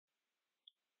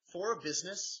For a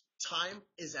business, time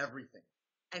is everything.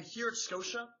 And here at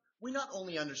Scotia, we not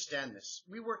only understand this,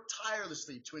 we work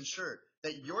tirelessly to ensure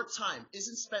that your time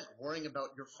isn't spent worrying about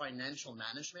your financial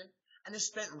management and is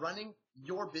spent running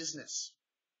your business.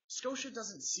 Scotia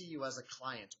doesn't see you as a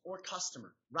client or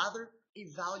customer, rather a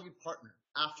valued partner.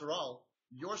 After all,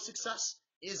 your success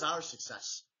is our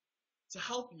success. To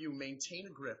help you maintain a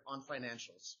grip on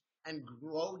financials and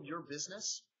grow your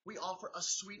business, we offer a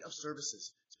suite of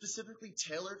services specifically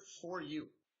tailored for you.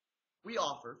 We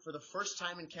offer, for the first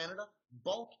time in Canada,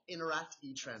 bulk Interact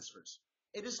e-transfers.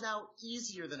 It is now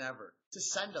easier than ever to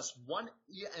send us one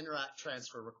e-Interact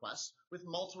transfer request with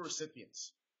multiple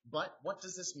recipients. But what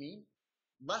does this mean?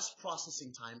 Less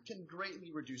processing time can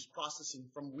greatly reduce processing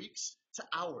from weeks to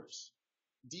hours.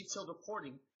 Detailed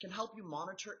reporting can help you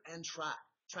monitor and track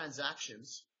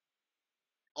transactions.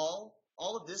 All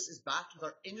of this is backed with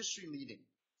our industry-leading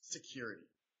security.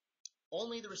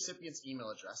 Only the recipient's email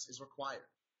address is required.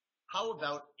 How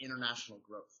about international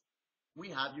growth? We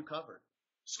have you covered.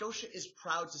 Scotia is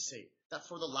proud to say that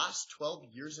for the last 12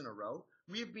 years in a row,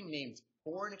 we have been named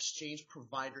Foreign Exchange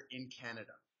Provider in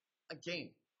Canada. Again,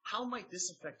 how might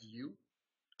this affect you?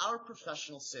 Our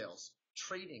professional sales,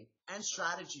 trading, and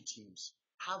strategy teams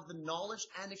have the knowledge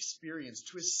and experience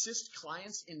to assist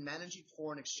clients in managing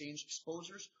foreign exchange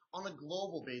exposures on a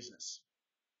global basis.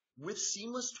 With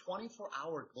seamless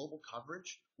 24-hour global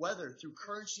coverage, whether through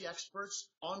currency experts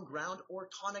on ground or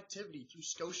connectivity through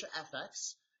Scotia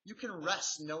FX, you can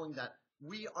rest knowing that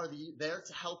we are there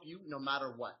to help you no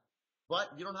matter what. But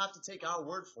you don't have to take our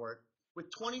word for it.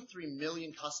 With 23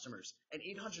 million customers and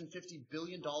 $850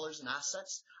 billion in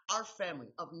assets, our family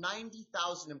of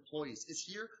 90,000 employees is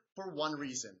here for one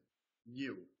reason: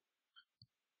 you.